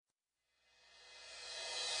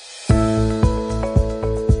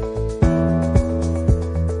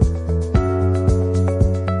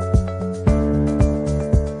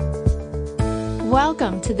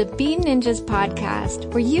to the Bean Ninjas podcast,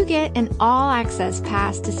 where you get an all-access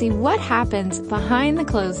pass to see what happens behind the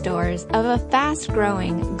closed doors of a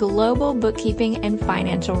fast-growing global bookkeeping and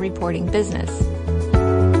financial reporting business.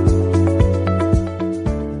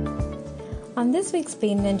 On this week's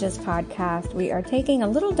Bean Ninjas podcast, we are taking a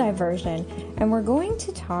little diversion, and we're going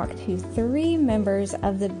to talk to 3 members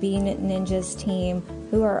of the Bean Ninjas team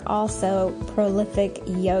who are also prolific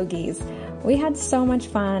yogis. We had so much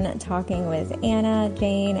fun talking with Anna,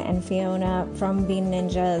 Jane, and Fiona from Bean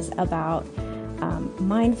Ninjas about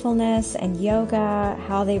mindfulness and yoga,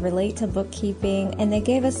 how they relate to bookkeeping, and they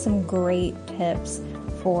gave us some great tips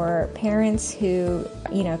for parents who,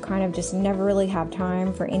 kind of just never really have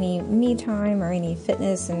time for any me time or any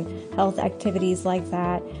fitness and health activities like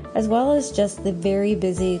that, as well as just the very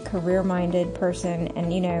busy career-minded person.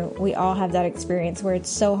 And, we all have that experience where it's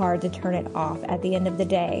so hard to turn it off at the end of the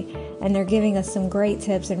day. And they're giving us some great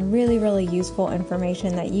tips and really, really useful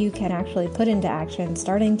information that you can actually put into action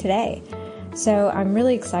starting today. So I'm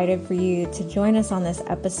really excited for you to join us on this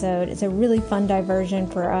episode. It's a really fun diversion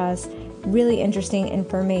for us. Really interesting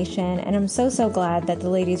information, and I'm so glad that the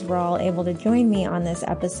ladies were all able to join me on this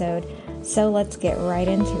episode. So let's get right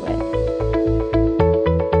into it.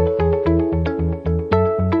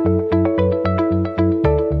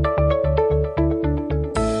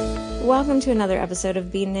 Welcome to another episode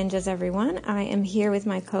of Bean Ninjas, everyone. I am here with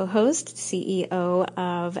my co-host, CEO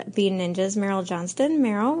of Bean Ninjas, Meryl Johnston.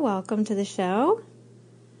 Meryl, welcome to the show.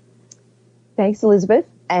 Thanks, Elizabeth.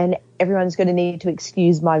 And everyone's going to need to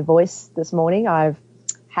excuse my voice this morning. I've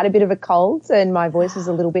had a bit of a cold and my voice is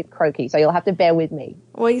a little bit croaky, so you'll have to bear with me.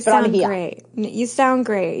 Well, you sound great. You sound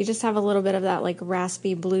great. You just have a little bit of that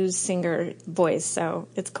raspy blues singer voice, so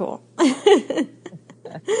it's cool.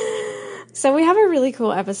 So we have a really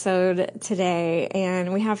cool episode today,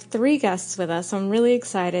 and we have 3 guests with us, so I'm really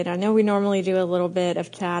excited. I know we normally do a little bit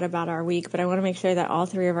of chat about our week, but I want to make sure that all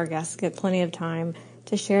 3 of our guests get plenty of time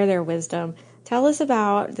to share their wisdom. Tell us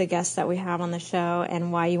about the guests that we have on the show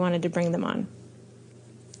and why you wanted to bring them on.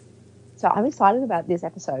 So I'm excited about this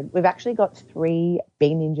episode. We've actually got 3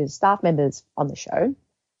 Bean Ninjas staff members on the show,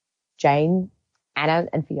 Jane, Anna,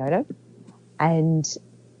 and Fiona. And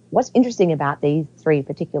what's interesting about these 3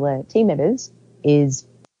 particular team members is,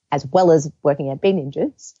 as well as working at Bean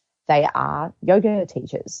Ninjas, they are yoga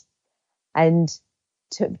teachers. And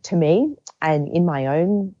to me, and in my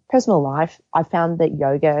own personal life, I found that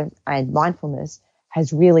yoga and mindfulness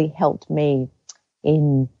has really helped me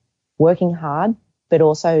in working hard, but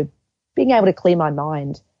also being able to clear my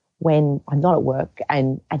mind when I'm not at work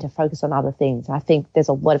and to focus on other things. I think there's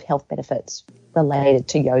a lot of health benefits related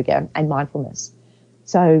to yoga and mindfulness.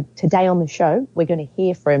 So today on the show, we're going to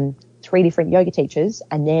hear from 3 different yoga teachers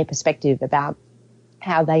and their perspective about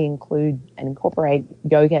how they include and incorporate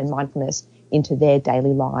yoga and mindfulness into their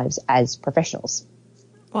daily lives as professionals.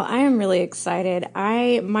 Well, I am really excited.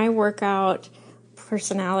 My workout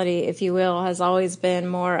personality, if you will, has always been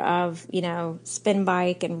more of, spin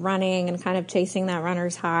bike and running and kind of chasing that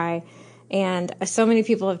runner's high. And so many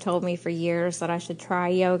people have told me for years that I should try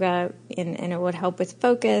yoga and it would help with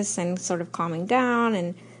focus and sort of calming down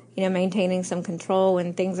and, maintaining some control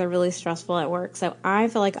when things are really stressful at work. So I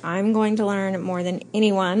feel like I'm going to learn more than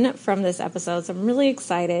anyone from this episode. So I'm really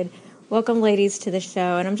excited. Welcome, ladies, to the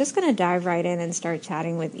show, and I'm just going to dive right in and start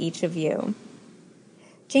chatting with each of you.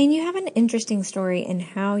 Jane, you have an interesting story in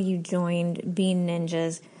how you joined Bean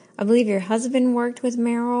Ninjas. I believe your husband worked with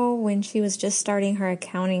Meryl when she was just starting her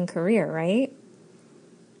accounting career, right?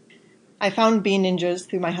 I found Bean Ninjas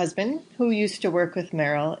through my husband, who used to work with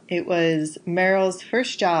Meryl. It was Meryl's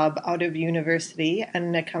first job out of university at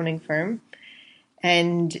an accounting firm,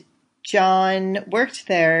 and John worked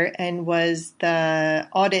there and was the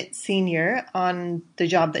audit senior on the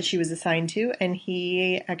job that she was assigned to, and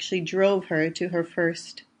he actually drove her to her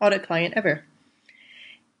first audit client ever.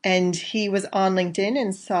 And he was on LinkedIn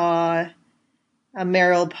and saw a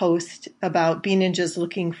Meryl post about Bean Ninjas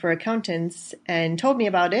looking for accountants and told me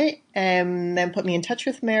about it, and then put me in touch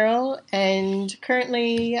with Meryl. And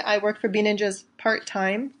currently I work for Bean Ninjas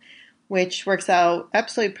part-time, which works out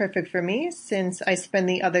absolutely perfect for me since I spend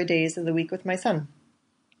the other days of the week with my son.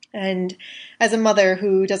 And as a mother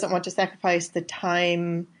who doesn't want to sacrifice the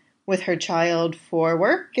time with her child for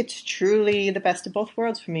work, it's truly the best of both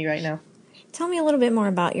worlds for me right now. Tell me a little bit more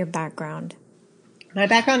about your background. My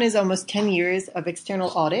background is almost 10 years of external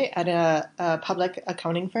audit at a public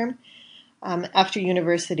accounting firm. After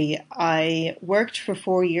university, I worked for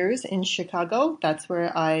 4 years in Chicago. That's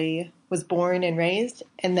where I was born and raised,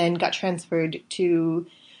 and then got transferred to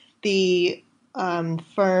the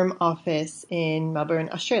firm office in Melbourne,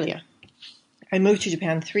 Australia. I moved to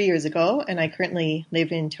Japan 3 years ago, and I currently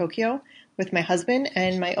live in Tokyo with my husband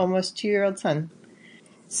and my almost 2-year-old son.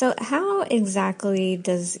 So how exactly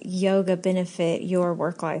does yoga benefit your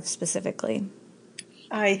work life specifically?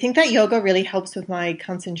 I think that yoga really helps with my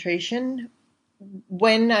concentration.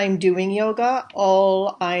 When I'm doing yoga,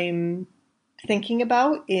 all I'm thinking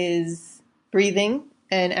about is breathing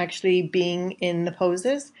and actually being in the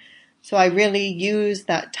poses. So I really use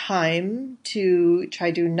that time to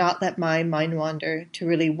try to not let my mind wander, to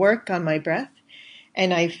really work on my breath.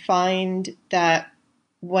 And I find that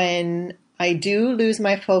when I do lose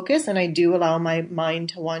my focus and I do allow my mind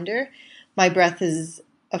to wander, my breath is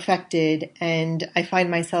affected and I find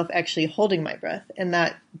myself actually holding my breath. And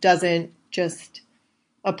that doesn't just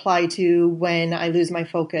apply to when I lose my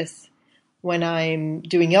focus when I'm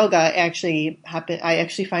doing yoga. I actually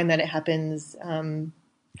find that it happens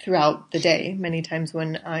throughout the day, many times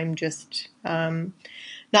when I'm just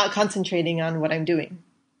not concentrating on what I'm doing.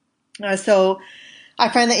 So I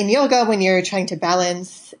find that in yoga, when you're trying to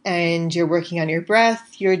balance and you're working on your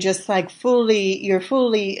breath, you're just like you're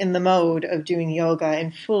fully in the mode of doing yoga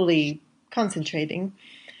and fully concentrating.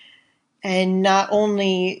 And not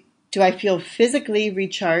only do I feel physically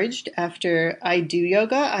recharged after I do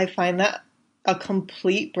yoga, I find that a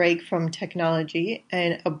complete break from technology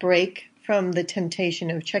and a break from the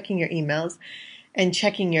temptation of checking your emails and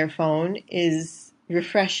checking your phone is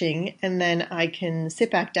refreshing. And then I can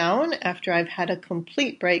sit back down after I've had a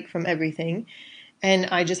complete break from everything and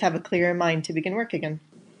I just have a clearer mind to begin work again.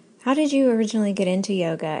 How did you originally get into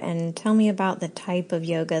yoga? And tell me about the type of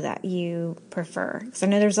yoga that you prefer. Because I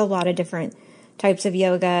know there's a lot of different types of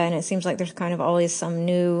yoga, and it seems like there's kind of always some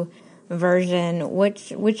new version.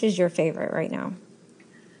 Which is your favorite right now?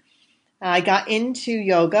 I got into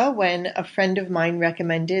yoga when a friend of mine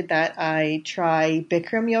recommended that I try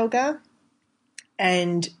Bikram yoga.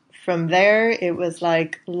 And from there, it was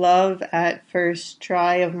like love at first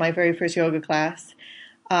try of my very first yoga class.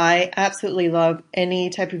 I absolutely love any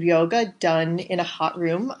type of yoga done in a hot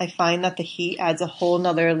room. I find that the heat adds a whole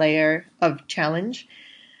nother layer of challenge.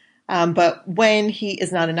 But when heat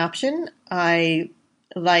is not an option, I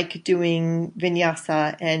like doing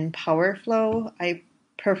vinyasa and power flow. I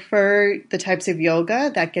prefer the types of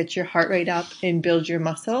yoga that get your heart rate up and build your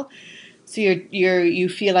muscle. So you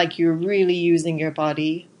feel like you're really using your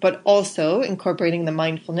body, but also incorporating the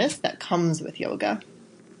mindfulness that comes with yoga.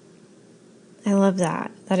 I love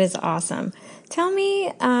that. That is awesome. Tell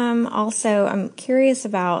me also, I'm curious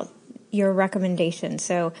about your recommendations.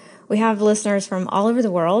 So we have listeners from all over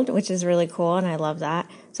the world, which is really cool, and I love that.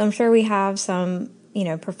 So I'm sure we have some,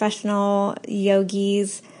 professional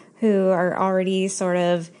yogis who are already sort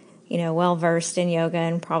of, well versed in yoga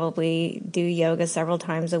and probably do yoga several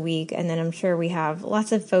times a week. And then I'm sure we have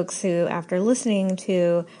lots of folks who, after listening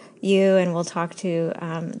to you, and we'll talk to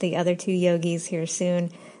the other two yogis here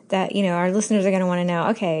soon, that, our listeners are going to want to know,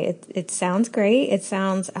 okay, it sounds great. It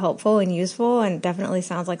sounds helpful and useful and definitely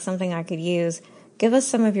sounds like something I could use. Give us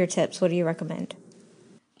some of your tips. What do you recommend?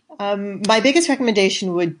 My biggest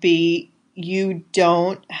recommendation would be you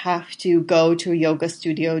don't have to go to a yoga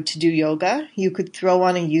studio to do yoga. You could throw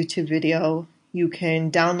on a YouTube video. You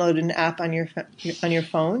can download an app on your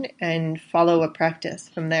phone and follow a practice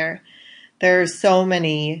from there. There are so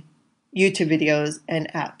many YouTube videos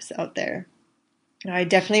and apps out there. I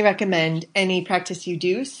definitely recommend any practice you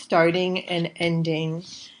do, starting and ending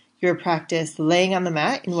your practice laying on the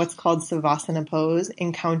mat in what's called Savasana pose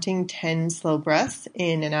and counting 10 slow breaths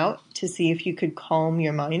in and out to see if you could calm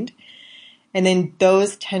your mind. And then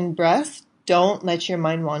those 10 breaths, don't let your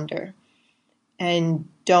mind wander. And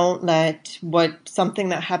don't let something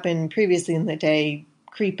that happened previously in the day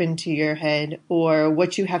creep into your head, or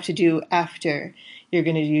what you have to do after you're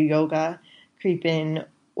going to do yoga creep in,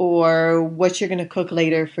 or what you're going to cook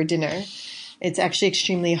later for dinner. It's actually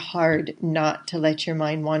extremely hard not to let your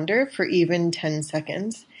mind wander for even 10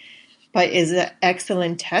 seconds, but is an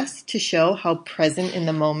excellent test to show how present in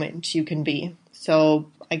the moment you can be.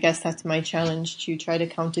 So I guess that's my challenge, to try to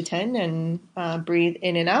count to 10 and breathe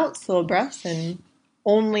in and out, slow breaths, and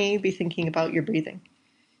only be thinking about your breathing.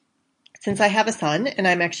 Since I have a son and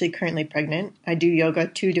I'm actually currently pregnant, I do yoga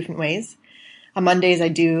 2 different ways. On Mondays, I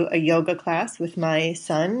do a yoga class with my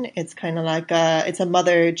son. It's kind of like it's a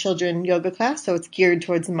mother-children yoga class, so it's geared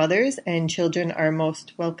towards mothers, and children are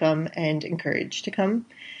most welcome and encouraged to come.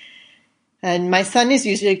 And my son is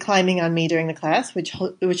usually climbing on me during the class,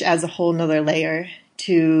 which adds a whole nother layer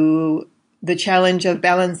to the challenge of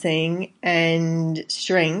balancing and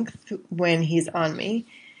strength when he's on me.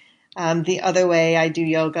 The other way I do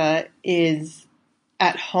yoga is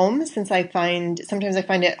at home, since sometimes I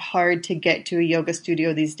find it hard to get to a yoga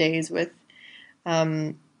studio these days with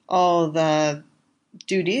all the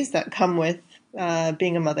duties that come with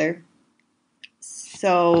being a mother.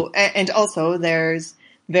 So, and also there's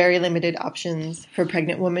very limited options for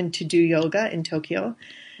pregnant women to do yoga in Tokyo.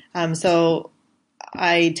 So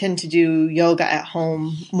I tend to do yoga at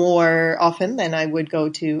home more often than I would go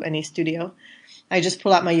to any studio. I just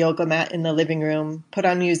pull out my yoga mat in the living room, put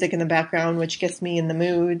on music in the background, which gets me in the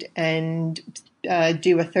mood, and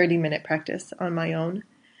do a 30-minute practice on my own.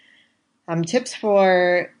 Tips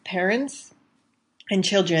for parents and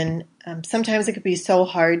children. Sometimes it could be so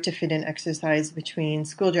hard to fit in exercise between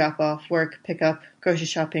school drop-off, work, pickup, grocery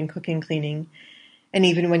shopping, cooking, cleaning. And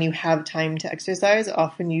even when you have time to exercise,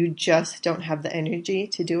 often you just don't have the energy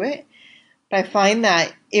to do it. But I find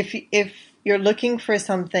that if you're looking for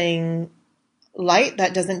something light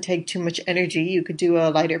that doesn't take too much energy, you could do a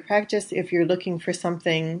lighter practice. If you're looking for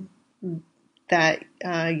something that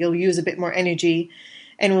you'll use a bit more energy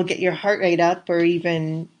and will get your heart rate up, or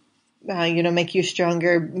even make you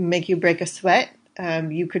stronger, make you break a sweat,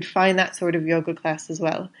 you could find that sort of yoga class as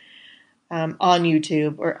well on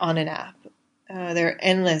YouTube or on an app. There are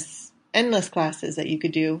endless classes that you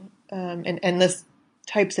could do, and endless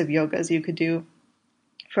types of yogas you could do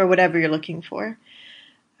for whatever you're looking for.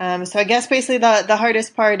 So I guess basically the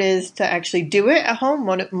hardest part is to actually do it at home,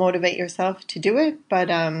 motivate yourself to do it, but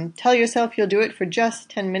tell yourself you'll do it for just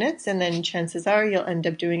 10 minutes, and then chances are you'll end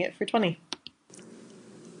up doing it for 20.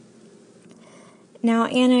 Now,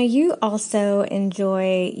 Anna, you also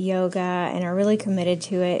enjoy yoga and are really committed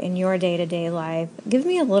to it in your day-to-day life. Give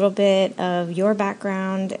me a little bit of your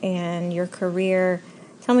background and your career.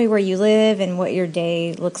 Tell me where you live and what your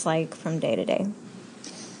day looks like from day to day.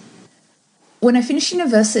 When I finished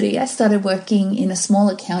university, I started working in a small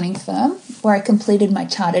accounting firm where I completed my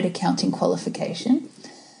chartered accounting qualification.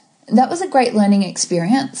 That was a great learning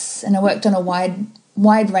experience, and I worked on a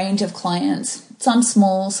wide range of clients, some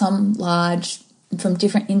small, some large, from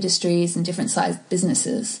different industries and different sized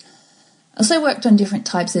businesses. I also worked on different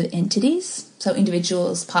types of entities, so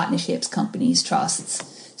individuals, partnerships, companies,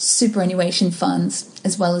 trusts, superannuation funds,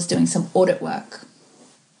 as well as doing some audit work.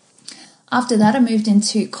 After that, I moved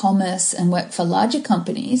into commerce and worked for larger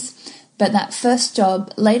companies, but that first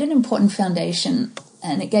job laid an important foundation,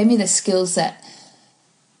 and it gave me a lot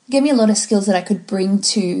of skills that I could bring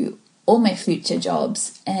to all my future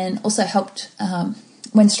jobs, and also helped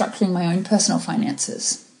when structuring my own personal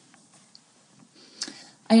finances.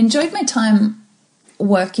 I enjoyed my time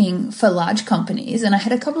working for large companies, and I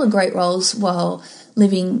had a couple of great roles while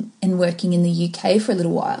living and working in the UK for a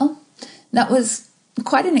little while. That was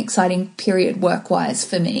quite an exciting period work-wise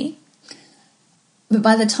for me. But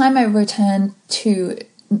by the time I returned to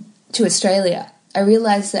Australia, I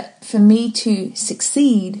realised that for me to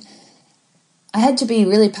succeed, I had to be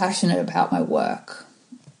really passionate about my work.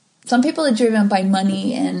 Some people are driven by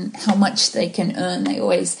money and how much they can earn. They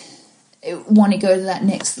always want to go to that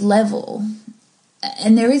next level.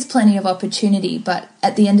 And there is plenty of opportunity, but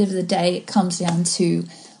at the end of the day, it comes down to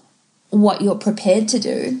what you're prepared to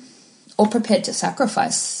do or prepared to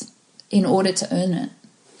sacrifice in order to earn it.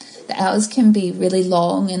 The hours can be really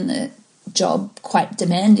long and the job quite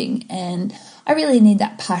demanding, and I really need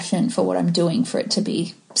that passion for what I'm doing for it to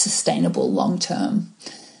be sustainable long term.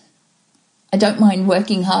 I don't mind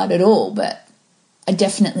working hard at all, but I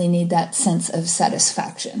definitely need that sense of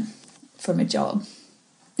satisfaction from a job.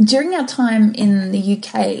 During our time in the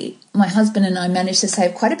UK, my husband and I managed to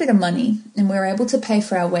save quite a bit of money, and we were able to pay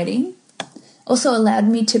for our wedding. Also allowed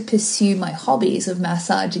me to pursue my hobbies of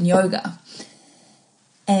massage and yoga.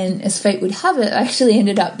 And as fate would have it, I actually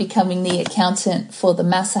ended up becoming the accountant for the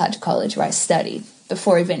massage college where I studied,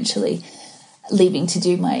 before eventually leaving to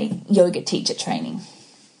do my yoga teacher training.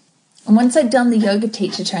 And once I'd done the yoga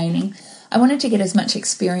teacher training, I wanted to get as much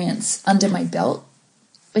experience under my belt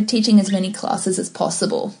by teaching as many classes as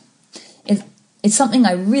possible. It's something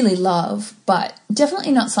I really love, but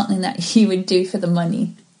definitely not something that you would do for the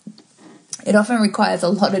money. It often requires a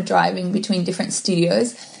lot of driving between different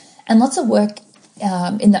studios and lots of work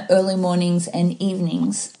in the early mornings and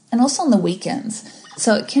evenings, and also on the weekends.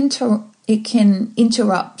 So it can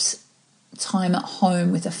interrupt time at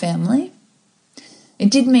home with a family. It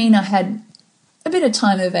did mean I had a bit of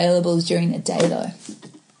time available during the day though.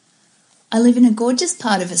 I live in a gorgeous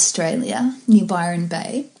part of Australia near Byron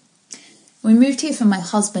Bay. We moved here for my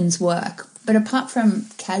husband's work, but apart from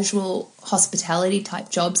casual hospitality type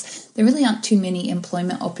jobs, there really aren't too many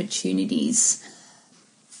employment opportunities,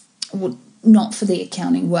 not for the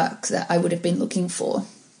accounting work that I would have been looking for.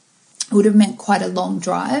 It would have meant quite a long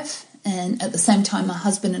drive, and at the same time my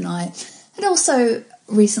husband and I had also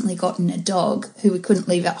recently gotten a dog who we couldn't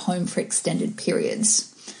leave at home for extended periods.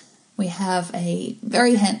 We have a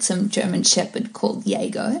very handsome German Shepherd called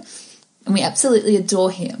Jago, and we absolutely adore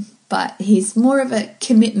him, but he's more of a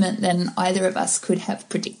commitment than either of us could have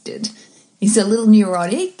predicted. He's a little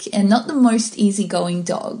neurotic and not the most easygoing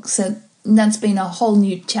dog, so that's been a whole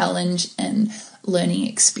new challenge and learning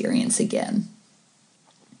experience again.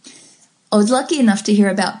 I was lucky enough to hear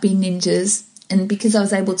about Bean Ninjas, and because I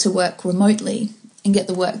was able to work remotely and get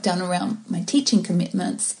the work done around my teaching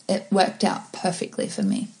commitments, it worked out perfectly for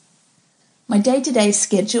me. My day-to-day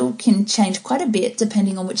schedule can change quite a bit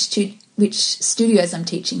depending on which studios I'm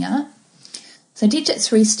teaching at. So I teach at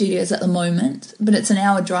 3 studios at the moment, but it's an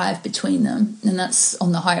hour drive between them, and that's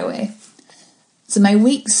on the highway. So my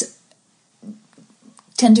weeks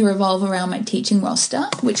tend to revolve around my teaching roster,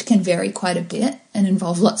 which can vary quite a bit and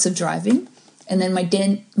involve lots of driving. And then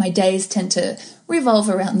my days tend to revolve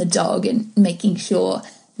around the dog and making sure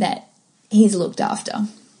that he's looked after.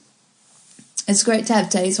 It's great to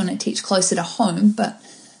have days when I teach closer to home, but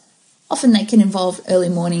often they can involve early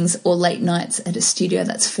mornings or late nights at a studio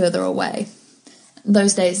that's further away.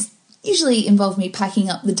 Those days usually involve me packing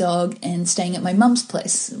up the dog and staying at my mum's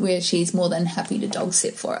place, where she's more than happy to dog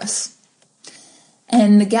sit for us.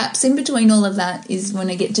 And the gaps in between all of that is when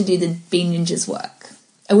I get to do the Bean Ninjas work.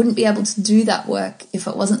 I wouldn't be able to do that work if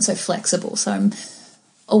it wasn't so flexible, so I'm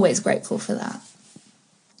always grateful for that.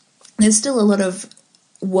 There's still a lot of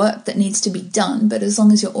work that needs to be done, but as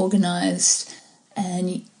long as you're organised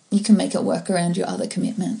and you can make it work around your other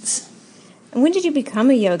commitments. And when did you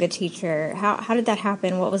become a yoga teacher? How did that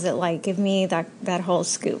happen? What was it like? Give me that whole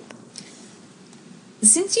scoop.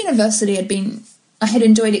 Since university, I had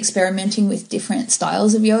enjoyed experimenting with different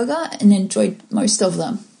styles of yoga and enjoyed most of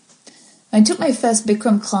them. I took my first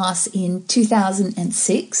Bikram class in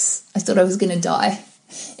 2006. I thought I was going to die.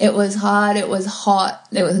 It was hard, it was hot,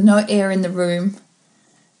 there was no air in the room.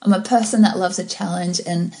 I'm a person that loves a challenge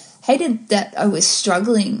and hated that I was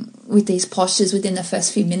struggling with these postures within the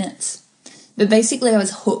first few minutes. But basically I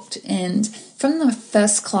was hooked, and from the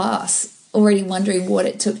first class, already wondering what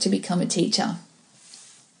it took to become a teacher.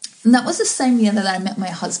 And that was the same year that I met my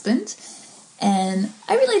husband, and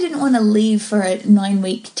I really didn't want to leave for a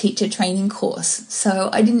 9-week teacher training course, so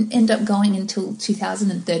I didn't end up going until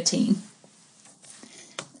 2013.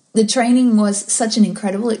 The training was such an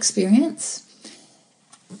incredible experience.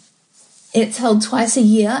 It's held twice a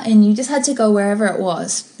year, and you just had to go wherever it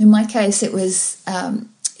was. In my case, it was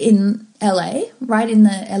in LA, right in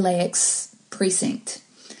the LAX precinct.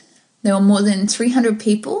 There were more than 300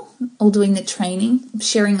 people all doing the training,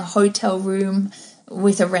 sharing a hotel room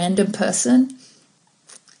with a random person.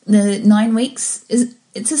 The 9 weeks,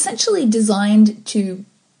 it's essentially designed to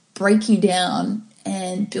break you down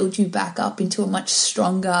and build you back up into a much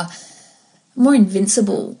stronger, more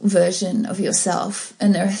invincible version of yourself.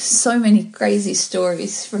 And there are so many crazy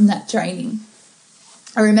stories from that training.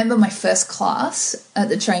 I remember my first class at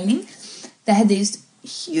the training, they had these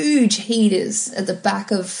huge heaters at the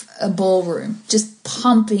back of a ballroom, just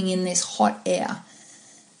pumping in this hot air.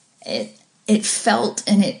 It felt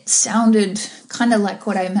and it sounded kind of like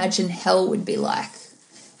what I imagine hell would be like.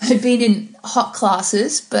 I'd been in hot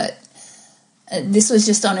classes, but this was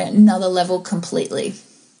just on another level completely.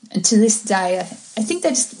 And to this day, I think they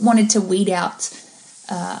just wanted to weed out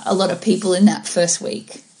a lot of people in that first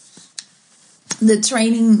week. The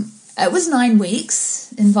training, it was 9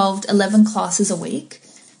 weeks, involved 11 classes a week,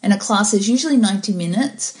 and a class is usually 90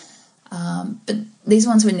 minutes, but these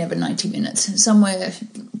ones were never 90 minutes. Some were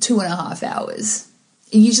 2.5 hours.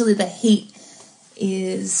 Usually the heat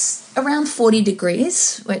is around 40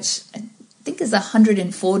 degrees, which I think is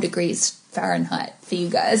 104 degrees Fahrenheit for you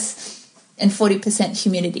guys, and 40%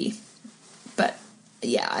 humidity. But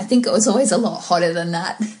yeah, I think it was always a lot hotter than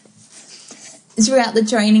that. Throughout the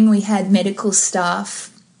training, we had medical staff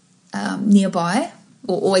nearby,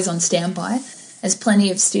 or always on standby, as plenty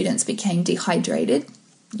of students became dehydrated.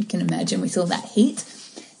 You can imagine with all that heat.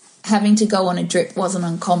 Having to go on a drip wasn't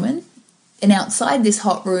uncommon. And outside this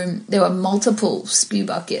hot room, there were multiple spew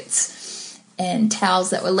buckets and towels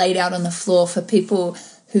that were laid out on the floor for people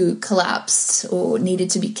who collapsed or needed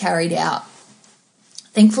to be carried out.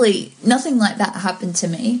 Thankfully, nothing like that happened to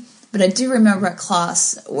me, but I do remember a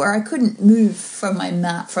class where I couldn't move from my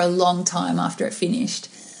mat for a long time after it finished.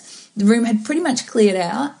 The room had pretty much cleared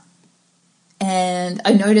out, and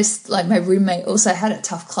I noticed like my roommate also had a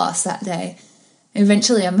tough class that day.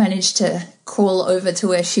 Eventually I managed to crawl over to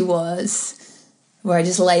where she was, where I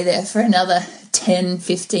just lay there for another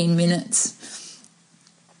 10-15 minutes.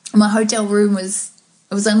 My hotel room was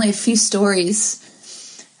only a few stories,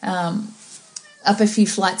 up a few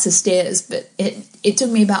flights of stairs, but it took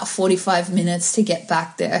me about 45 minutes to get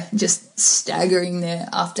back there, just staggering there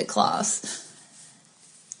after class.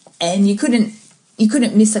 And you couldn't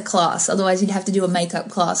miss a class, otherwise you'd have to do a makeup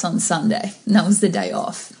class on Sunday, and that was the day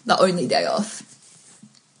off, the only day off.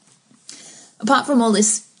 Apart from all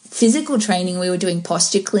this physical training, we were doing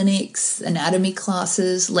posture clinics, anatomy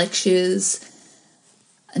classes, lectures,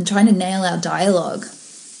 and trying to nail our dialogue.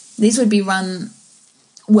 These would be run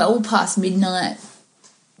well past midnight,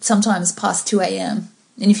 sometimes past 2 a.m.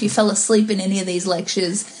 And if you fell asleep in any of these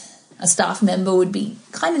lectures, a staff member would be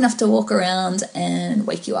kind enough to walk around and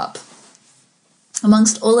wake you up.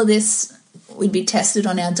 Amongst all of this, we'd be tested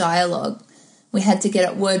on our dialogue. We had to get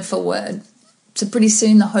it word for word. So pretty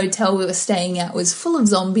soon the hotel we were staying at was full of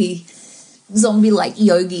zombie-like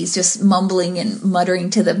yogis just mumbling and muttering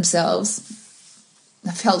to themselves.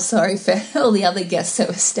 I felt sorry for all the other guests that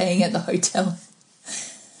were staying at the hotel.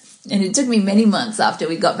 And it took me many months after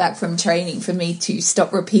we got back from training for me to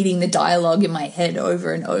stop repeating the dialogue in my head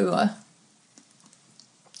over and over.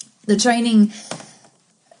 The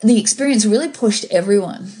experience really pushed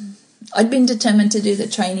everyone. I'd been determined to do the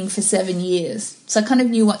training for 7 years, so I kind of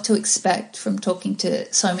knew what to expect from talking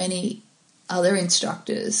to so many other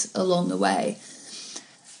instructors along the way.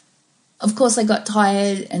 Of course, I got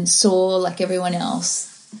tired and sore like everyone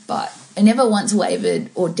else, but I never once wavered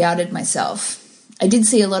or doubted myself. I did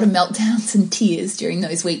see a lot of meltdowns and tears during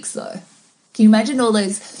those weeks, though. Can you imagine all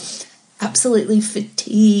those absolutely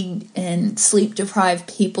fatigued and sleep-deprived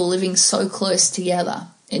people living so close together?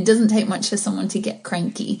 It doesn't take much for someone to get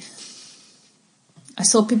cranky. I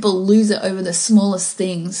saw people lose it over the smallest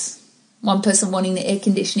things. One person wanting the air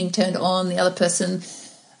conditioning turned on, the other person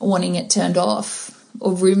wanting it turned off,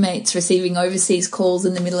 or roommates receiving overseas calls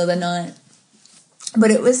in the middle of the night.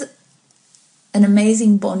 But it was an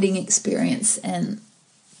amazing bonding experience, and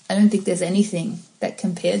I don't think there's anything that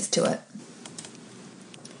compares to it.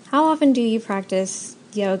 How often do you practice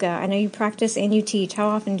yoga? I know you practice and you teach. How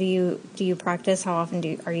often do you practice? How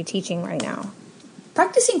often are you teaching right now?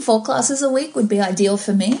 Practicing 4 classes a week would be ideal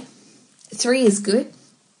for me. 3 is good.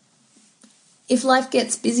 If life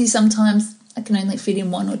gets busy sometimes, I can only fit in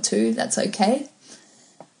 1 or 2. That's okay.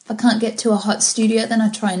 If I can't get to a hot studio, then I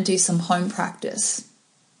try and do some home practice.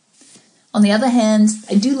 On the other hand,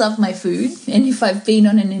 I do love my food, and if I've been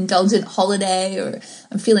on an indulgent holiday or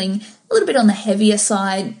I'm feeling a little bit on the heavier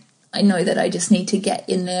side, I know that I just need to get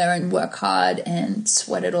in there and work hard and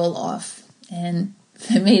sweat it all off. And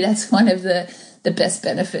for me, that's one of the best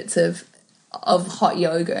benefits of hot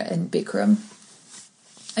yoga and Bikram.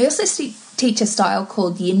 I also teach a style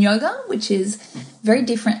called yin yoga, which is very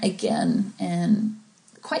different again and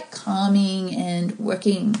quite calming and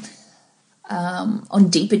working on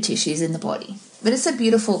deeper tissues in the body. But it's a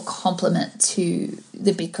beautiful complement to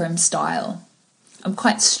the Bikram style. I'm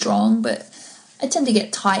quite strong, but I tend to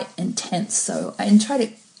get tight and tense, so I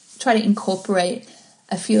try to incorporate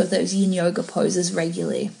a few of those yin yoga poses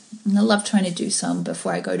regularly. And I love trying to do some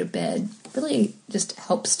before I go to bed. It really just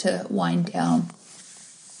helps to wind down.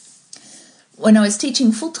 When I was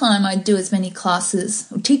teaching full-time, I'd do as many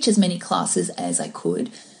classes, or teach as many classes as I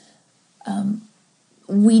could.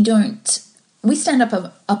 We stand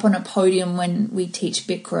up on a podium when we teach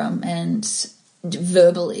Bikram and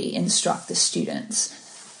verbally instruct the students.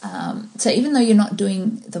 So even though you're not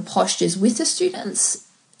doing the postures with the students,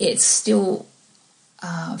 it's still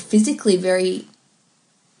physically very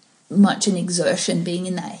much an exertion being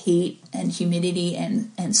in that heat and humidity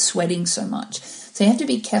and sweating so much. So you have to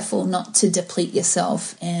be careful not to deplete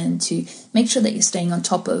yourself and to make sure that you're staying on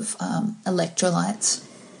top of electrolytes.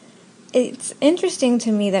 It's interesting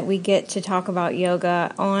to me that we get to talk about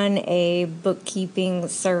yoga on a bookkeeping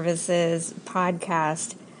services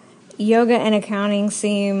podcast. Yoga and accounting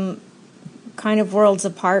seem kind of worlds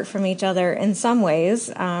apart from each other in some ways.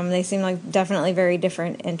 They seem like definitely very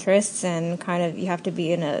different interests, and kind of you have to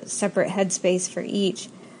be in a separate headspace for each.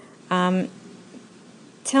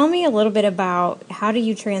 Tell me a little bit about how do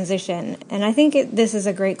you transition? And I think this is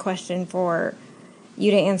a great question for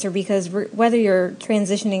you to answer, because whether you're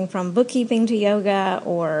transitioning from bookkeeping to yoga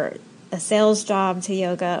or a sales job to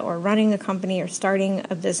yoga or running a company or starting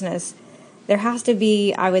a business, there has to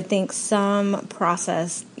be, I would think, some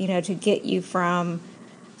process, to get you from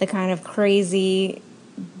the kind of crazy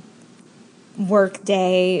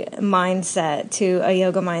workday mindset to a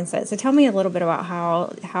yoga mindset. So tell me a little bit about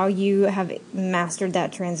how you have mastered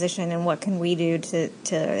that transition, and what can we do to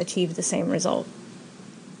achieve the same result?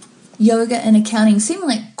 Yoga and accounting seem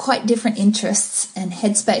like quite different interests and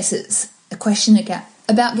headspaces. A question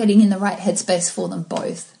about getting in the right headspace for them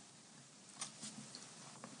both.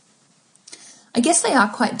 I guess they are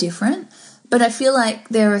quite different, But I feel like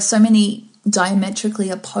there are so many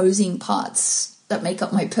diametrically opposing parts that make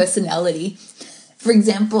up my personality. For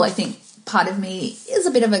example, I think part of me is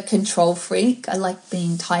a bit of a control freak. I like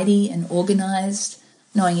being tidy and organized,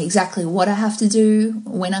 knowing exactly what I have to do,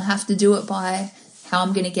 when I have to do it by, how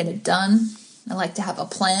I'm going to get it done. I like to have a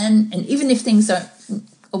plan, and even if things don't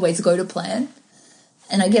always go to plan,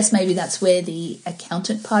 and I guess maybe that's where the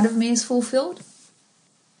accountant part of me is fulfilled.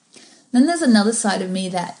 Then there's another side of me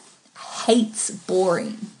that hates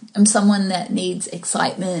boring. I'm someone that needs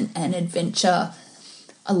excitement and adventure.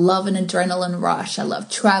 I love an adrenaline rush. I love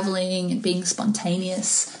traveling and being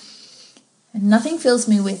spontaneous. And nothing fills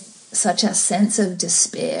me with such a sense of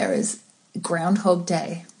despair as Groundhog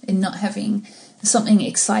Day and not having something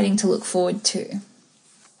exciting to look forward to.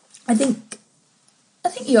 I think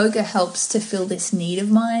yoga helps to fill this need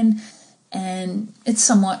of mine, and it's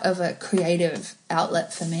somewhat of a creative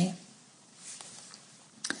outlet for me.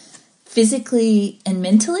 Physically and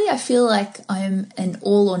mentally, I feel like I'm an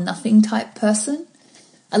all or nothing type person.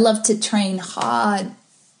 I love to train hard,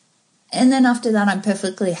 and then after that I'm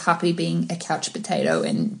perfectly happy being a couch potato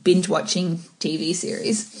and binge watching TV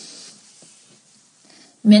series.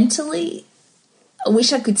 Mentally, I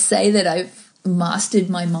wish I could say that I've mastered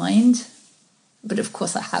my mind, but of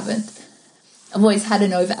course I haven't. I've always had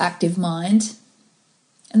an overactive mind,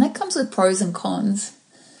 and that comes with pros and cons.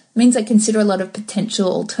 It means I consider a lot of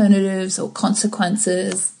potential alternatives or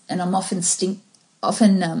consequences, and I'm often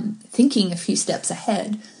thinking a few steps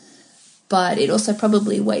ahead, but it also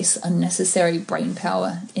probably wastes unnecessary brain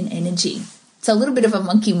power and energy. It's a little bit of a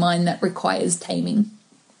monkey mind that requires taming.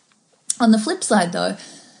 On the flip side, though,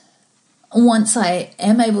 once I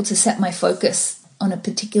am able to set my focus on a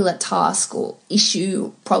particular task or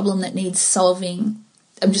issue, problem that needs solving,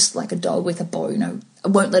 I'm just like a dog with a bone. I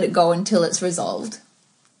won't let it go until it's resolved.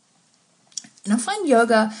 And I find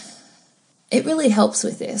yoga, it really helps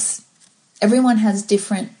with this. Everyone has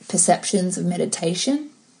different perceptions of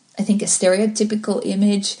meditation. I think a stereotypical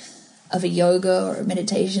image of a yoga or a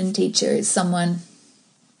meditation teacher is someone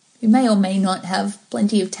who may or may not have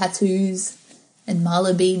plenty of tattoos and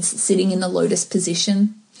mala beads sitting in the lotus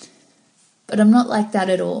position. But I'm not like that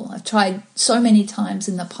at all. I've tried so many times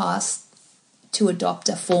in the past to adopt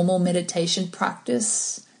a formal meditation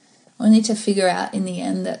practice, only to figure out in the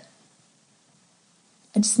end that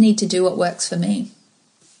I just need to do what works for me.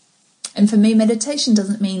 And for me, meditation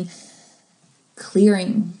doesn't mean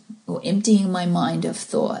clearing or emptying my mind of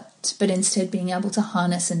thought, but instead being able to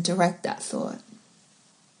harness and direct that thought.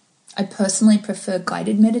 I personally prefer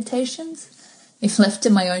guided meditations. If left to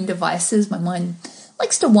my own devices, my mind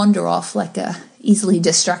likes to wander off like a easily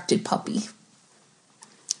distracted puppy.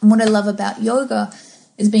 And what I love about yoga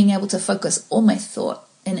is being able to focus all my thought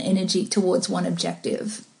and energy towards one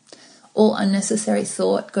objective. All unnecessary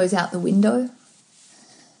thought goes out the window.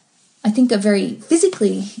 I think a very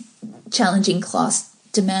physically challenging class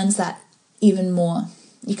demands that even more.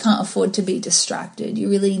 You can't afford to be distracted. You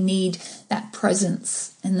really need that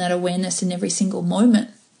presence and that awareness in every single moment.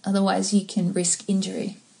 Otherwise, you can risk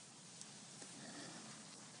injury.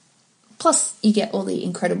 Plus, you get all the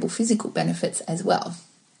incredible physical benefits as well.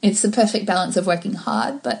 It's the perfect balance of working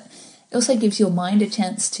hard, but it also gives your mind a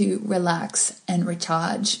chance to relax and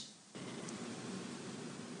recharge.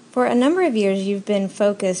 For a number of years, you've been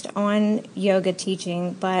focused on yoga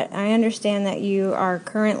teaching, but I understand that you are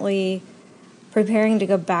currently preparing to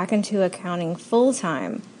go back into accounting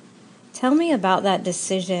full-time. Tell me about that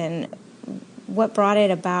decision. What brought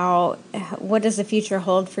it about? What does the future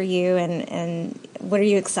hold for you, and what are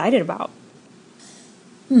you excited about?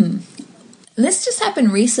 This just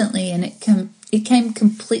happened recently, and it came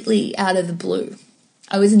completely out of the blue.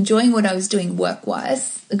 I was enjoying what I was doing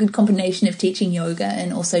work-wise, a good combination of teaching yoga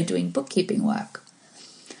and also doing bookkeeping work.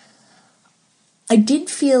 I did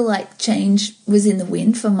feel like change was in the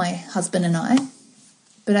wind for my husband and I,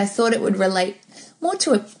 but I thought it would relate more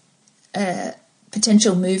to a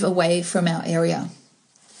potential move away from our area.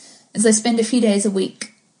 As I spend a few days a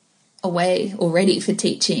week away already for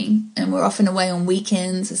teaching, and we're often away on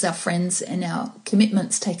weekends as our friends and our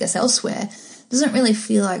commitments take us elsewhere, it doesn't really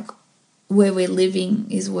feel like where we're living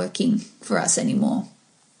is working for us anymore.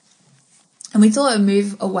 And we thought a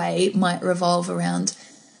move away might revolve around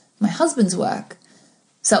my husband's work.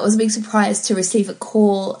 So it was a big surprise to receive a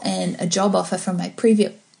call and a job offer from my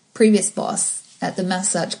previous boss at the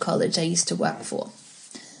massage college I used to work for.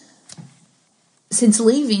 Since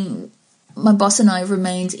leaving, my boss and I have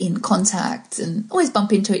remained in contact and always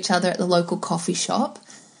bump into each other at the local coffee shop.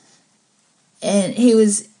 And he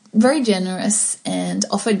was very generous and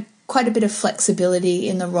offered quite a bit of flexibility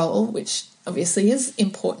in the role, which obviously is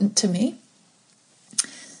important to me.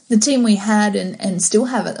 The team we had and still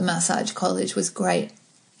have at the massage college was great.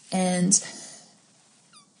 And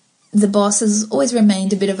the boss has always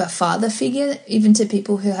remained a bit of a father figure, even to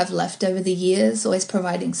people who have left over the years, always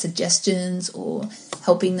providing suggestions or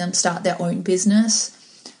helping them start their own business.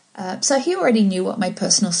 So he already knew what my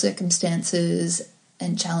personal circumstances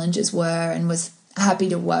and challenges were and was happy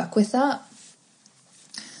to work with that.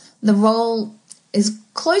 The role is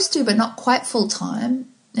close to but not quite full-time,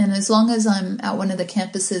 and as long as I'm at one of the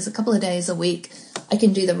campuses a couple of days a week, I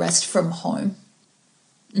can do the rest from home.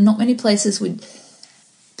 Not many places would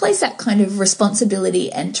place that kind of responsibility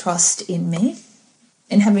and trust in me.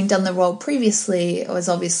 And having done the role previously, I was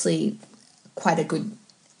obviously quite a good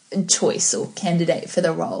choice or candidate for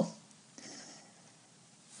the role.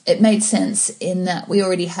 It made sense in that we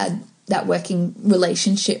already had that working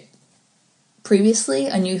relationship previously.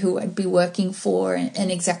 I knew who I'd be working for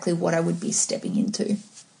and exactly what I would be stepping into.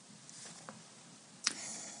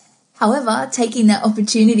 However, taking that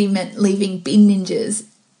opportunity meant leaving Bean Ninjas,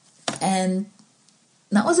 and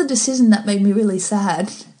that was a decision that made me really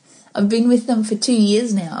sad. I've been with them for 2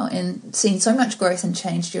 years now and seen so much growth and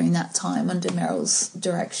change during that time under Meryl's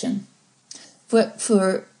direction. Worked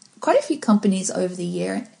for quite a few companies over the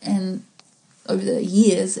years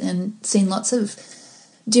and seen lots of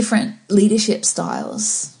different leadership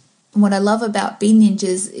styles. And what I love about Bean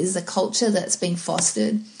Ninjas is the culture that's been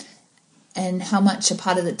fostered and how much a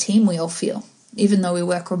part of the team we all feel, even though we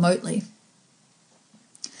work remotely.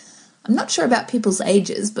 I'm not sure about people's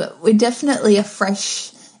ages, but we're definitely a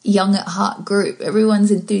fresh, young at heart group.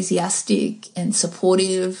 Everyone's enthusiastic and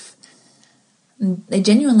supportive. They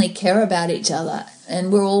genuinely care about each other, and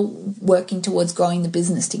we're all working towards growing the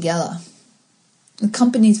business together. The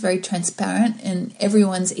company's very transparent and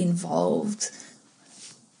everyone's involved.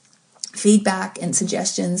 Feedback and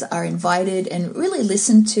suggestions are invited and really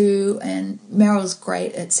listened to, and Meryl's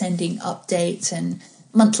great at sending updates and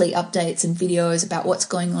monthly updates and videos about what's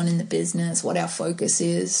going on in the business, what our focus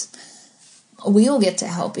is. We all get to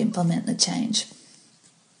help implement the change.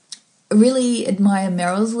 I really admire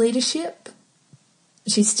Meryl's leadership.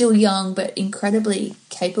 She's still young but incredibly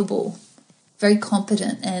capable, very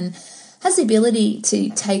competent, and has the ability to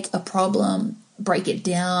take a problem, break it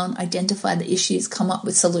down, identify the issues, come up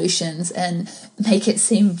with solutions, and make it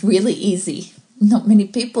seem really easy. Not many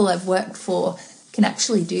people I've worked for can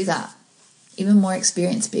actually do that. Even more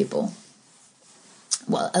experienced people.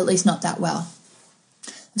 Well, at least not that well.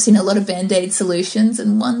 I've seen a lot of band-aid solutions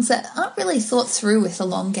and ones that aren't really thought through with the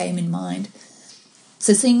long game in mind.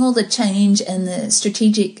 So seeing all the change and the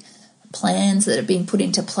strategic plans that have been put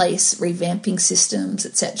into place, revamping systems,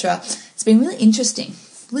 etc., it's been really interesting.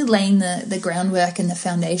 Really laying the groundwork and the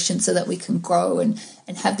foundation so that we can grow and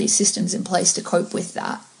have these systems in place to cope with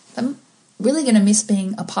that. I'm really going to miss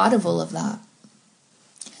being a part of all of that.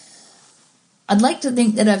 I'd like to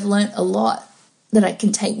think that I've learnt a lot that I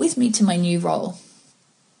can take with me to my new role.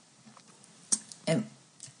 And,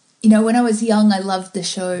 when I was young, I loved the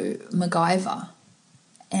show MacGyver.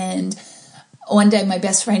 And one day my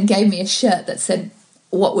best friend gave me a shirt that said,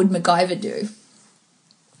 "What would MacGyver do?"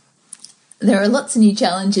 There are lots of new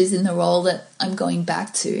challenges in the role that I'm going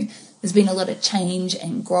back to. There's been a lot of change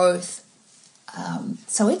and growth.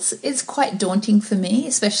 So it's quite daunting for me,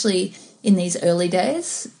 especially in these early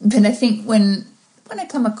days. But I think when I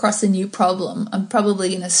come across a new problem, I'm probably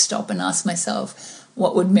going to stop and ask myself,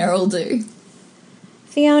 what would Meryl do?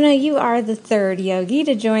 Fiona, you are the third yogi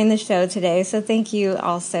to join the show today, so thank you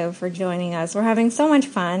also for joining us. We're having so much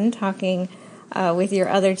fun talking with your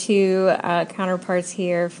other two counterparts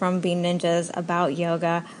here from Bean Ninjas about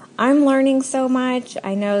yoga. I'm learning so much.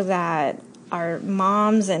 I know that our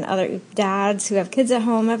moms and other dads who have kids at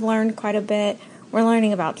home have learned quite a bit. We're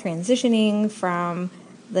learning about transitioning from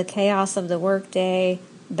the chaos of the workday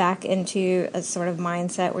back into a sort of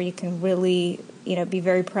mindset where you can really, be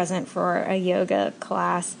very present for a yoga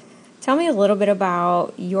class. Tell me a little bit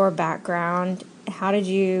about your background. How did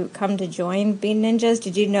you come to join Bean Ninjas?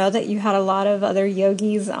 Did you know that you had a lot of other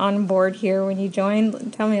yogis on board here when you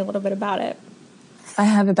joined? Tell me a little bit about it. I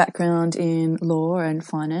have a background in law and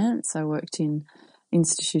finance. I worked in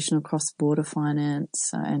institutional cross-border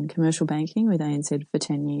finance and commercial banking with ANZ for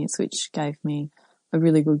 10 years, which gave me a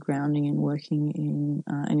really good grounding in working in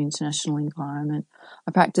an international environment.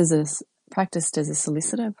 I practiced as a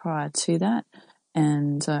solicitor prior to that,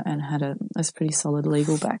 and had a pretty solid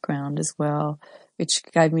legal background as well, which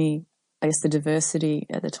gave me, I guess, the diversity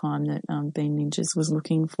at the time that Bean Ninjas was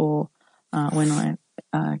looking for when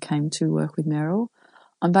I came to work with Meryl.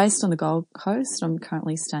 I'm based on the Gold Coast. I'm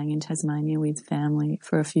currently staying in Tasmania with family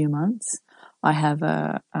for a few months. I have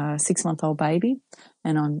a 6-month-old baby,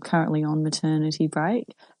 and I'm currently on maternity break,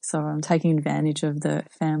 so I'm taking advantage of the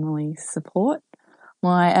family support.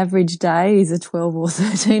 My average day is a 12 or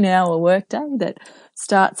 13 hour workday that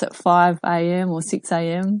starts at 5 a.m. or 6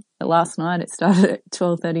 a.m. Last night it started at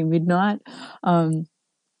 12:30 midnight.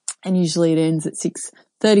 And usually it ends at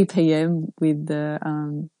 6:30 p.m. with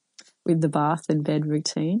the bath and bed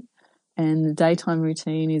routine. And the daytime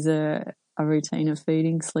routine is a routine of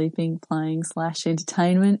feeding, sleeping, playing /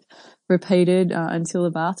 entertainment repeated until the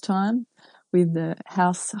bath time, with the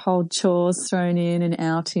household chores thrown in and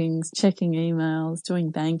outings, checking emails,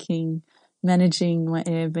 doing banking, managing my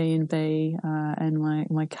Airbnb and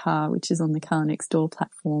my car, which is on the Car Next Door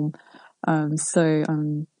platform. So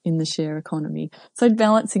in the share economy. So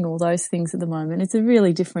balancing all those things at the moment, it's a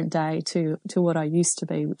really different day to what I used to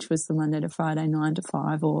be, which was the Monday to Friday 9 to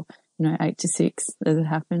 5 or 8 to 6 as it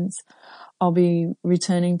happens. I'll be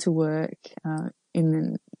returning to work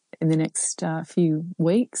in the next few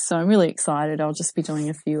weeks, so I'm really excited. I'll just be doing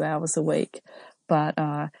a few hours a week, but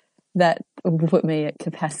that will put me at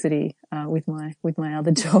capacity with my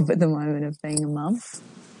other job at the moment of being a mum.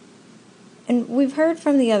 And we've heard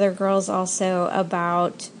from the other girls also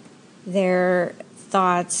about their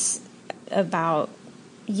thoughts about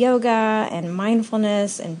yoga and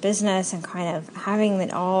mindfulness and business and kind of having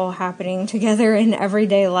it all happening together in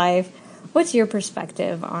everyday life. What's your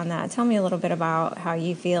perspective on that? Tell me a little bit about how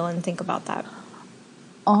you feel and think about that.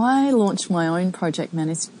 I launched my own project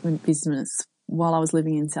management business while I was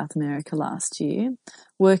living in South America last year.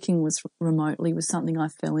 Working remotely was something I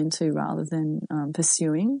fell into rather than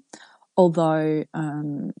pursuing. Although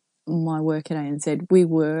my work at ANZ, we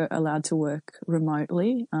were allowed to work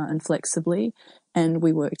remotely and flexibly, and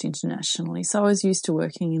we worked internationally. So I was used to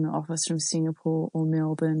working in the office from Singapore or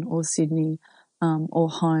Melbourne or Sydney or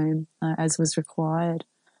home as was required.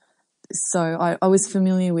 So I was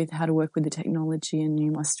familiar with how to work with the technology and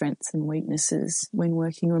knew my strengths and weaknesses when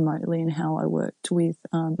working remotely and how I worked with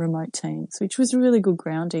remote teams, which was a really good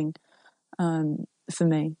grounding for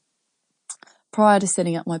me. Prior to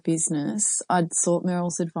setting up my business, I'd sought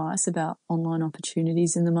Meryl's advice about online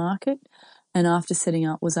opportunities in the market, and after setting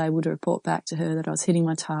up was able to report back to her that I was hitting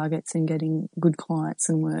my targets and getting good clients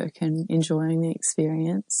and work and enjoying the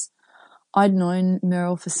experience. I'd known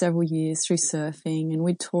Meryl for several years through surfing, and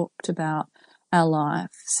we'd talked about our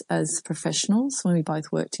lives as professionals when we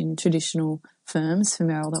both worked in traditional firms. For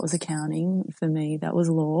Meryl, that was accounting. For me, that was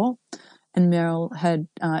law. And Meryl had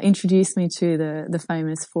introduced me to the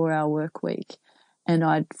famous 4-hour work week, and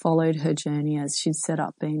I'd followed her journey as she'd set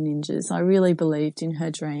up Bean Ninjas. I really believed in her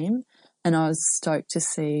dream, and I was stoked to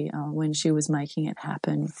see when she was making it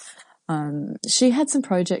happen. She had some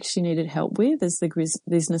projects she needed help with as the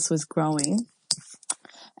business was growing,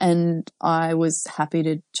 and I was happy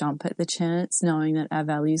to jump at the chance, knowing that our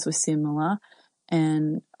values were similar.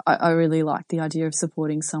 And I really liked the idea of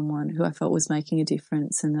supporting someone who I felt was making a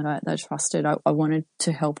difference and that I trusted. I wanted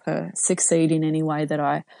to help her succeed in any way that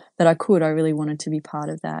I could. I really wanted to be part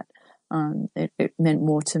of that. It meant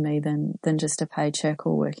more to me than just a paycheck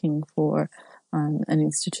or working for an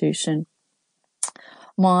institution.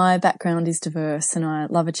 My background is diverse and I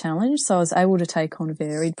love a challenge, so I was able to take on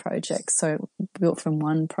varied projects. So built from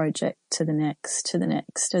one project to the next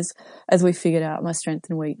as we figured out my strengths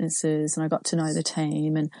and weaknesses, and I got to know the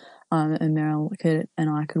team, and Meryl and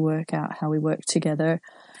I could work out how we worked together.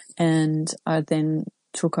 And I then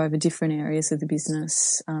took over different areas of the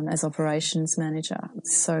business as operations manager.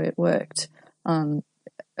 So it worked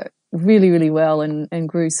really, really well and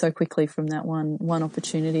grew so quickly from that one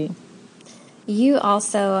opportunity. You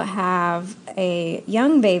also have a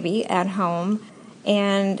young baby at home,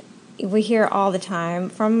 and we hear all the time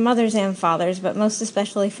from mothers and fathers, but most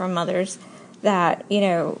especially from mothers, that,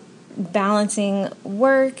 balancing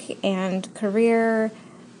work and career,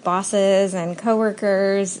 bosses and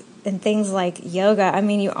coworkers, and things like yoga. I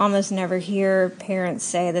mean, you almost never hear parents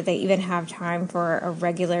say that they even have time for a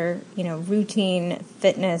regular, routine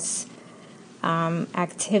fitness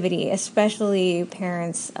activity, especially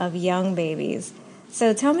parents of young babies.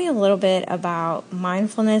 So tell me a little bit about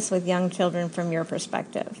mindfulness with young children from your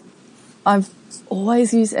perspective. I've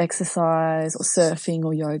always used exercise or surfing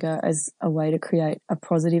or yoga as a way to create a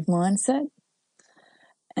positive mindset.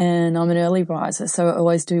 And I'm an early riser, so I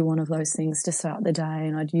always do one of those things to start the day,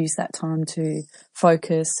 and I'd use that time to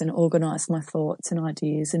focus and organise my thoughts and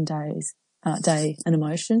ideas and day and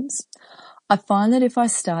emotions. I find that if I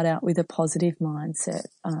start out with a positive mindset,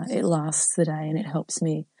 it lasts the day and it helps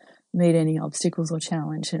me meet any obstacles or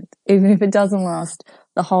challenge. And even if it doesn't last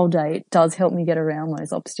the whole day, it does help me get around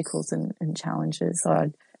those obstacles and challenges. So I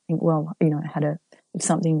think, if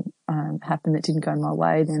something happened that didn't go my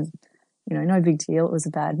way, then no big deal. It was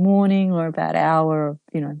a bad morning or a bad hour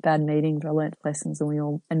or, bad meeting, but I learnt lessons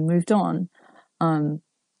and moved on.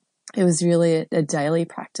 It was really a daily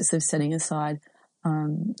practice of setting aside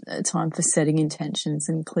a time for setting intentions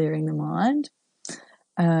and clearing the mind.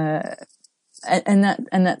 And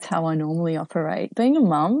that's how I normally operate. Being a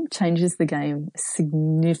mum changes the game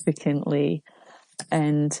significantly,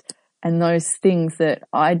 and those things that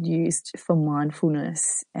I'd used for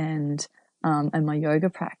mindfulness and my yoga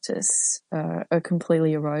practice are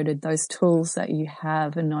completely eroded. Those tools that you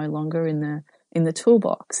have are no longer in the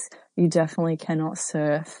toolbox. You definitely cannot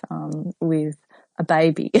surf with a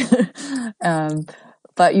baby,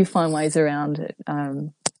 but you find ways around it.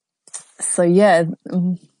 So yeah,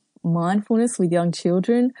 mindfulness with young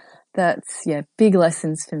children, that's big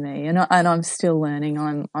lessons for me, and I'm still learning.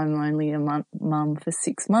 I'm only a mum for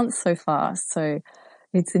 6 months so far, so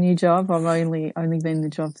it's a new job. I've only been in the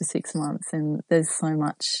job for 6 months, and there's so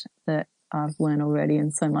much that I've learned already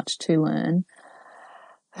and so much to learn.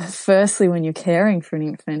 Firstly, when you're caring for an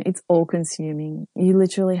infant, it's all consuming. You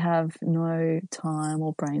literally have no time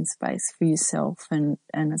or brain space for yourself, and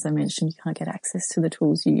as I mentioned, you can't get access to the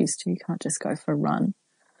tools you used to. You can't just go for a run.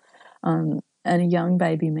 And a young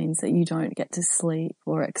baby means that you don't get to sleep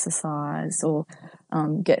or exercise or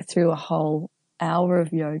get through a whole hour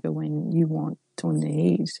of yoga when you want or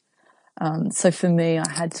need. So for me, I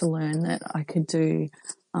had to learn that I could do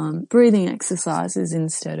breathing exercises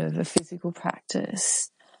instead of a physical practice,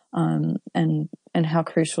 and how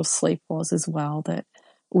crucial sleep was as well, that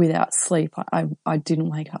without sleep I didn't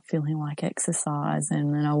wake up feeling like exercise,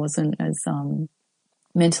 and then I wasn't as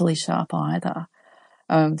mentally sharp either.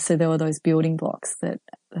 So there were those building blocks that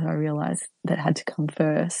I realized that had to come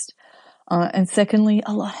first. And secondly,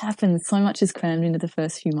 a lot happens. So much is crammed into the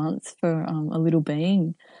first few months for a little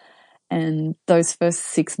being. And those first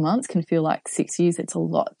 6 months can feel like 6 years. It's a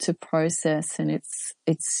lot to process, and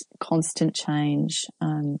it's constant change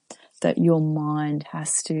that your mind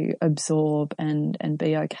has to absorb and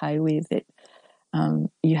be okay with it.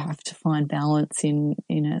 You have to find balance in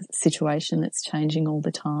a situation that's changing all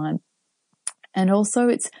the time. And also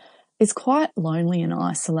it's quite lonely and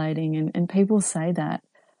isolating, and people say that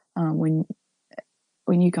when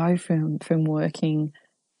you go from working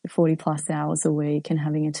 40 plus hours a week and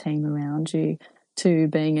having a team around you to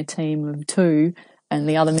being a team of two, and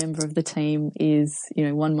the other member of the team is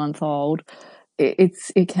 1 month old,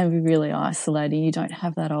 it can be really isolating. You don't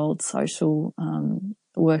have that old social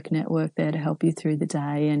work network there to help you through the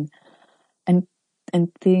day, and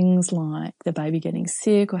things like the baby getting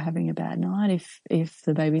sick or having a bad night. If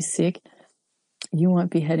the baby's sick, you won't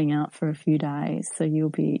be heading out for a few days, so you'll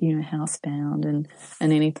be housebound, and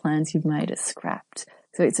any plans you've made are scrapped.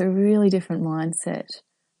 So it's a really different mindset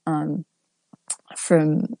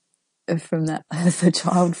from that as a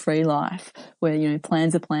child-free life, where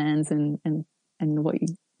plans are plans, and what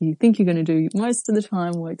you think you're going to do most of the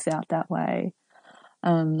time works out that way.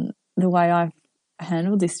 The way I've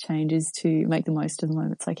handled this change is to make the most of the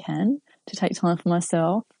moments I can, to take time for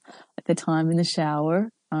myself, at the time in the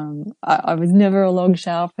shower. I was never a long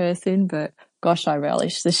shower person, but gosh, I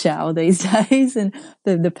relish the shower these days, and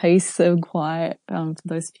the peace and quiet for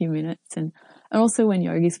those few minutes, and also when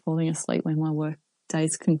Yogi's falling asleep, when my work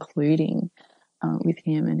day's concluding with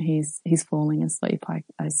him and he's falling asleep,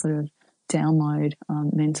 I sort of download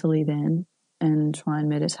mentally then and try and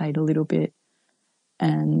meditate a little bit,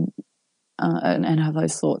 and have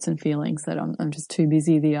those thoughts and feelings that I'm just too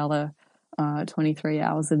busy the other 23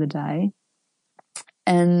 hours of the day.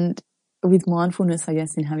 And with mindfulness, I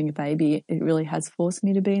guess, in having a baby, it really has forced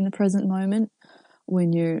me to be in the present moment.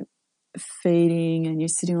 When you're feeding and you're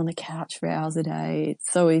sitting on the couch for hours a day,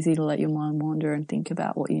 it's so easy to let your mind wander and think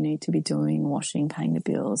about what you need to be doing, washing, paying the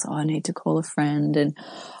bills. I need to call a friend, and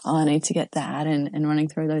I need to get that, and running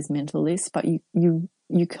through those mental lists. But you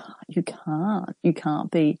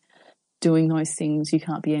can't be doing those things. You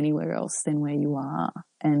can't be anywhere else than where you are,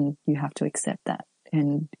 and you have to accept that.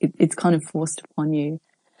 And it's kind of forced upon you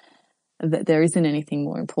that there isn't anything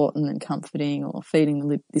more important than comforting or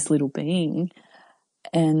feeding this little being.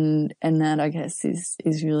 And that, I guess,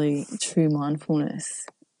 is really true mindfulness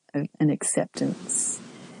and acceptance.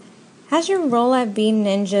 Has your role at Bean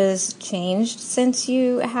Ninjas changed since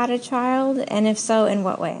you had a child? And if so, in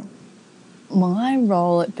what way? My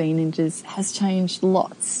role at Bean Ninjas has changed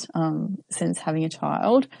lots since having a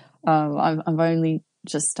child. I'm only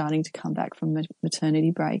just starting to come back from maternity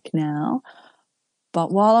break now.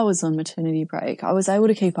 But while I was on maternity break, I was able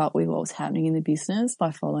to keep up with what was happening in the business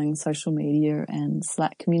by following social media and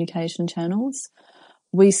Slack communication channels.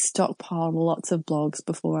 we stockpiled lots of blogs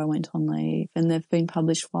before I went on leave, and they've been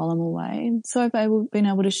published while I'm away. So I've been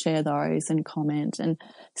able to share those and comment and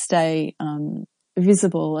stay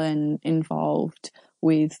visible and involved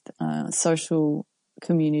with social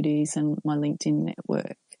communities and my LinkedIn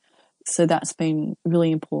network. So that's been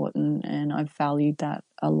really important, and I've valued that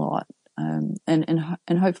a lot. And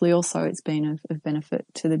hopefully also it's been of benefit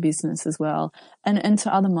to the business as well, and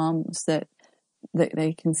to other mums that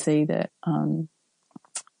they can see that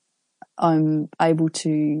I'm able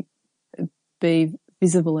to be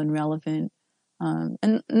visible and relevant,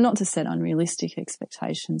 and not to set unrealistic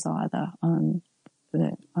expectations either,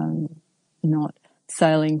 that I'm not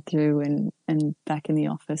sailing through and back in the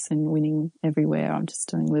office and winning everywhere. I'm just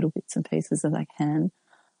doing little bits and pieces as I can.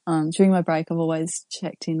 During my break, I've always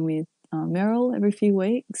checked in with Meryl every few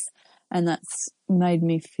weeks, and that's made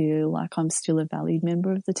me feel like I'm still a valued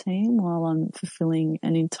member of the team while I'm fulfilling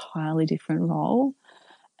an entirely different role.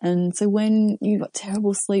 And so when you've got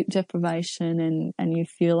terrible sleep deprivation and you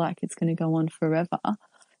feel like it's going to go on forever,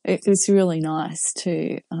 it's really nice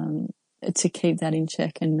to keep that in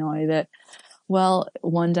check and know that, well,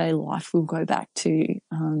 one day life will go back to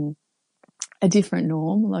a different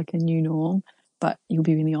norm, like a new norm, but you'll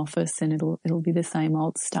be in the office and it'll be the same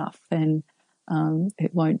old stuff, and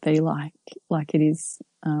it won't be like it is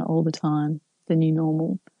all the time, the new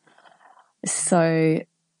normal. So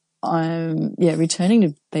I'm returning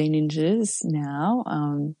to Bean Ninjas now,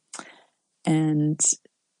 and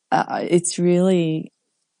it's really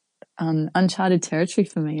uncharted territory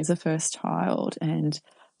for me as a first child, and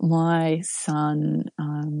my son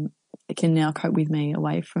can now cope with me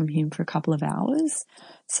away from him for a couple of hours.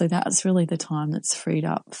 So that's really the time that's freed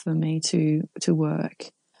up for me to work,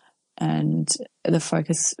 and the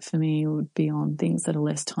focus for me would be on things that are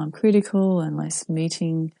less time critical and less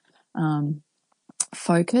meeting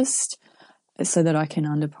focused, so that I can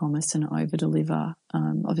under-promise and over-deliver.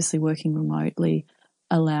 Obviously, working remotely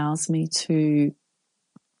allows me to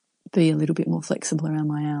be a little bit more flexible around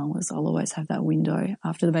my hours. I'll always have that window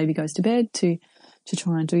after the baby goes to bed to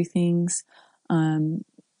try and do things. And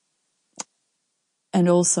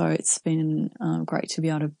also it's been great to be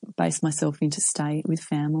able to base myself interstate with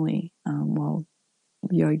family while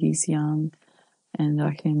Yogi's young, and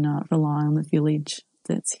I can rely on the village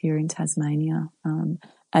that's here in Tasmania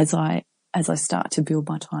as I start to build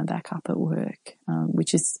my time back up at work,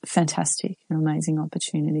 which is fantastic, an amazing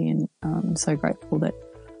opportunity, and I'm so grateful that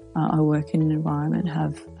I work in an environment,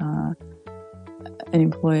 have an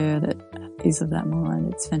employer that is of that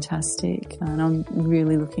mind. It's fantastic, and I'm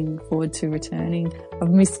really looking forward to returning. I've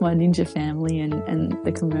missed my ninja family and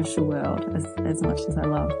the commercial world as much as I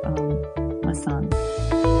love my son.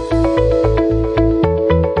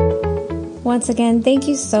 Once again, thank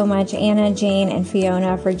you so much, Anna, Jane, and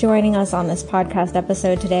Fiona, for joining us on this podcast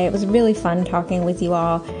episode today. It was really fun talking with you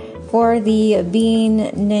all. For the Bean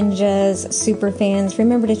Ninjas superfans,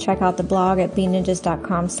 remember to check out the blog at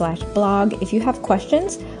beanninjas.com/blog. If you have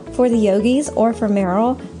questions for the yogis or for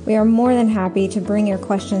Meryl, we are more than happy to bring your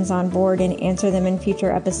questions on board and answer them in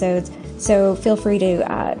future episodes. So feel free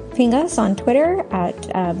to ping us on Twitter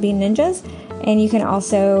at Bean Ninjas. And you can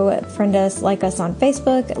also friend us, like us on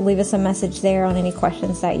Facebook, leave us a message there on any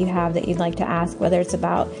questions that you have that you'd like to ask, whether it's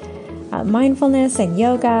about mindfulness and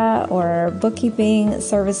yoga or bookkeeping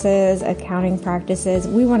services, accounting practices.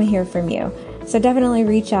 We want to hear from you. So definitely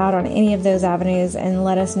reach out on any of those avenues and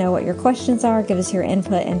let us know what your questions are. Give us your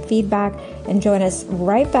input and feedback, and join us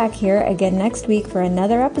right back here again next week for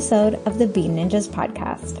another episode of the Bean Ninjas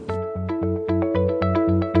podcast.